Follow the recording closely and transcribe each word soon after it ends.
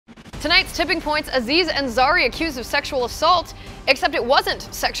Tonight's Tipping Points, Aziz and Ansari accused of sexual assault, except it wasn't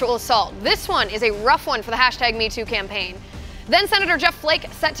sexual assault. This one is a rough one for the #MeToo campaign. Then Senator Jeff Flake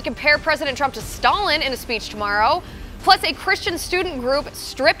set to compare President Trump to Stalin in a speech tomorrow. Plus, a Christian student group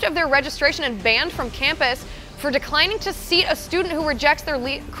stripped of their registration and banned from campus for declining to seat a student who rejects their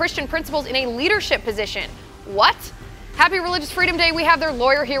Christian principles in a leadership position. What? Happy Religious Freedom Day. We have their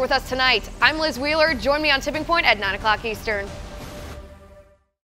lawyer here with us tonight. I'm Liz Wheeler. Join me on Tipping Point at 9 o'clock Eastern.